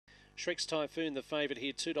Shrek's Typhoon, the favourite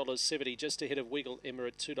here, $2.70, just ahead of Wiggle Emma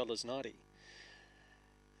at $2.90.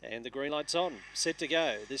 And the green light's on, set to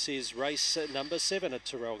go. This is race number 7 at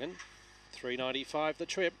Traralgon. $3.95 the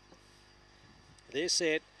trip. They're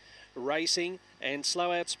set. Racing and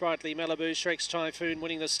slow out Sprightly Malibu. Shrek's Typhoon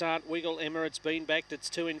winning the start. Wiggle Emma, it's been backed. It's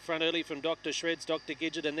 2 in front early from Dr. Shreds, Dr.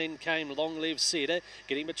 Gidget, and then came Long Live Sid.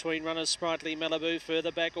 Getting between runners Sprightly Malibu.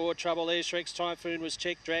 Further back, Or Trouble there. Shrek's Typhoon was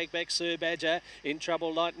checked. Drag back Sir Badger. In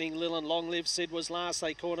trouble, Lightning Lil and Long Live Sid was last.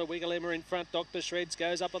 They corner Wiggle Emma in front. Dr. Shreds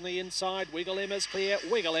goes up on the inside. Wiggle Emma's clear.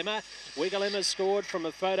 Wiggle Emma scored from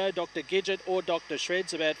a photo. Dr. Gidget or Dr.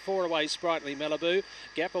 Shreds. About 4 away Sprightly Malibu.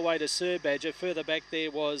 Gap away to Sir Badger. Further back there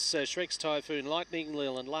was Shrek's Typhoon, Lightning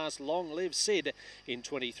Lil, and last Long Live Sid in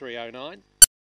 23.09.